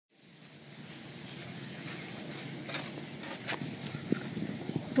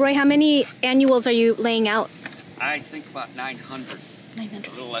Roy, how many annuals are you laying out? I think about 900. 900.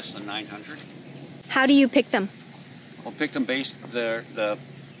 A little less than 900. How do you pick them? We'll pick them based, the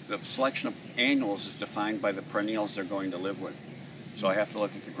selection of annuals is defined by the perennials they're going to live with. So I have to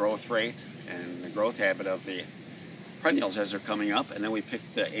look at the growth rate and the growth habit of the perennials as they're coming up, and then we pick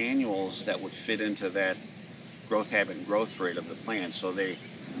the annuals that would fit into that growth habit and growth rate of the plant, so they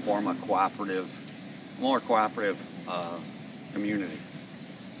form a more cooperative community.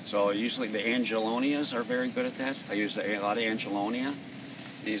 So usually the angelonias are very good at that. I use a lot of angelonia.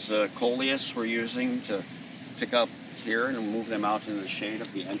 These coleus we're using to pick up here and move them out into the shade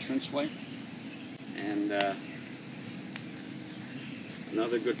of the entranceway. And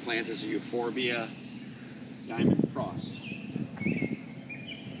another good plant is a euphorbia diamond frost.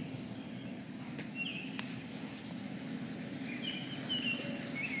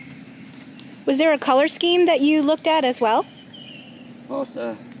 Was there a color scheme that you looked at as well? Well,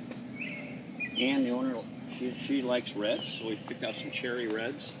 Anne, the owner, she likes red, so we picked out some cherry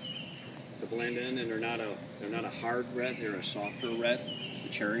reds to blend in, and they're not a hard red, they're a softer red, a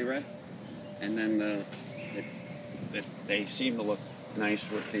cherry red. And then they seem to look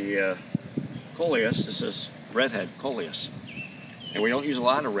nice with the coleus. This is redhead coleus. And we don't use a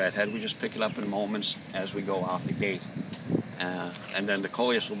lot of redhead, we just pick it up in moments as we go out the gate. And then the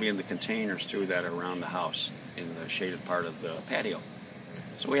coleus will be in the containers too that are around the house in the shaded part of the patio.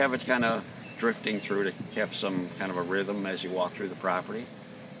 So we have it kind of drifting through to have some kind of a rhythm as you walk through the property.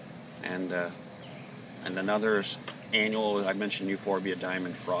 And another annual, I mentioned Euphorbia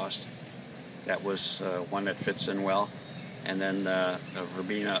Diamond Frost. That was one that fits in well. And then the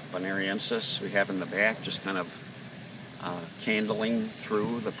Verbena bonariensis we have in the back, just kind of candling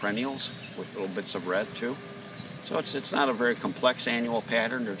through the perennials with little bits of red too. So it's not a very complex annual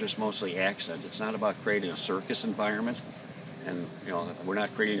pattern, they're just mostly accent. It's not about creating a circus environment, and we're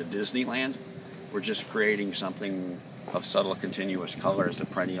not creating a Disneyland. We're just creating something of subtle continuous color as the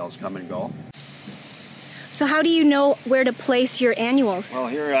perennials come and go. So how do you know where to place your annuals? Well,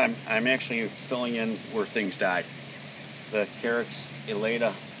 here I'm actually filling in where things died. The Carex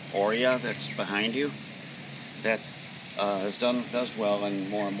elata aurea that's behind you, that does well in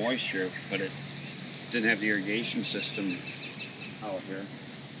more moisture, but it didn't have the irrigation system out here,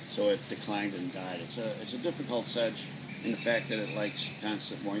 so it declined and died. It's a difficult sedge in the fact that it likes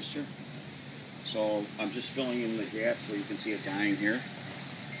constant moisture. So I'm just filling in the gaps where you can see it dying here.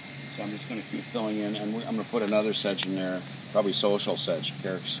 So I'm just going to keep filling in, and I'm going to put another sedge in there, probably social sedge,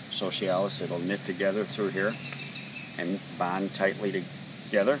 Carex socialis. It'll knit together through here and bond tightly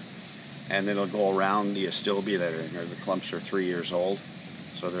together, and it'll go around the astilbe that are in here. The clumps are 3 years old,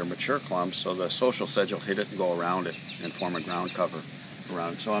 so they're mature clumps, so the social sedge will hit it and go around it and form a ground cover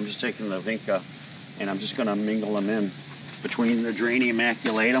around it. So I'm just taking the vinca and I'm just going to mingle them in between the Geranium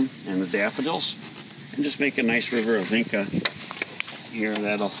maculatum and the daffodils, and just make a nice river of vinca here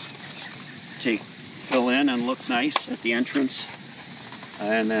that'll fill in and look nice at the entrance.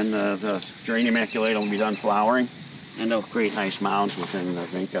 And then the Geranium maculatum will be done flowering, and they'll create nice mounds within the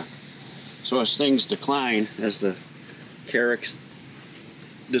vinca. So as things decline, as the carex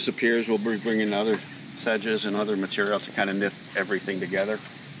disappears, we'll be bringing other sedges and other material to kind of knit everything together.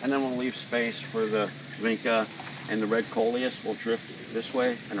 And then we'll leave space for the vinca, and the red coleus will drift this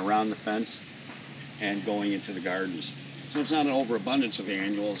way and around the fence and going into the gardens. So it's not an overabundance of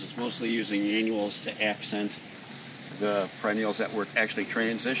annuals, it's mostly using annuals to accent the perennials that we're actually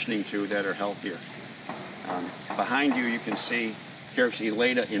transitioning to that are healthier. Behind you, you can see Carex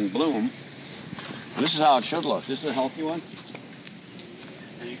elata in bloom. And this is how it should look. This is a healthy one.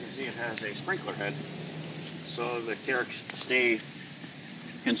 And you can see it has a sprinkler head, so the Carex stay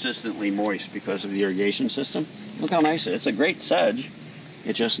consistently moist because of the irrigation system. Look how nice it is. It's a great sedge.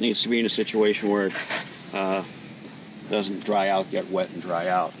 It just needs to be in a situation where it doesn't dry out, get wet and dry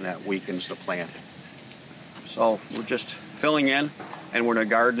out, and that weakens the plant. So we're just filling in, and we're going to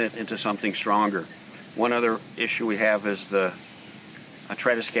garden it into something stronger. One other issue we have is the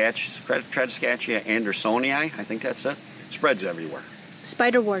Tradescantia andersonii, I think that's it, spreads everywhere.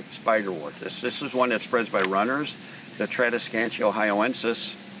 Spiderwort. Spiderwort. This is one that spreads by runners. The Tradescantia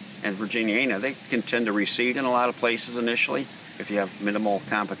ohioensis and virginiana, they can tend to reseed in a lot of places initially if you have minimal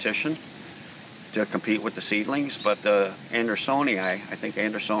competition to compete with the seedlings. But the andersonii, I think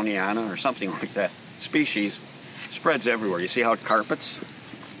andersoniana or something like that species, spreads everywhere. You see how it carpets?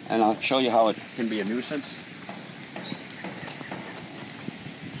 And I'll show you how it can be a nuisance.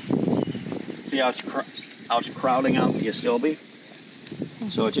 See how it's crowding out the astilbe?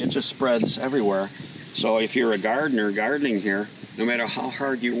 So it just spreads everywhere. So if you're a gardener gardening here, no matter how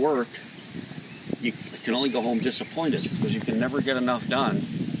hard you work, you can only go home disappointed because you can never get enough done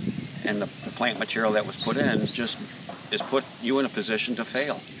and the plant material that was put in just is put you in a position to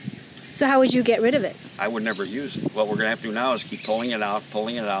fail. So how would you get rid of it? I would never use it. What we're going to have to do now is keep pulling it out,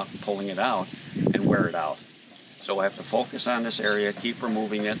 pulling it out, pulling it out, and wear it out. So I have to focus on this area, keep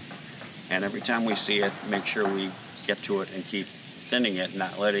removing it, and every time we see it, make sure we get to it and keep thinning it,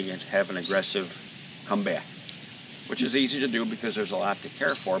 not letting it have an aggressive comeback, which is easy to do because there's a lot to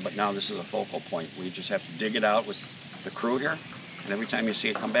care for, but now this is a focal point. We just have to dig it out with the crew here, and every time you see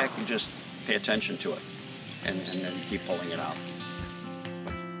it come back, you just pay attention to it, and then keep pulling it out.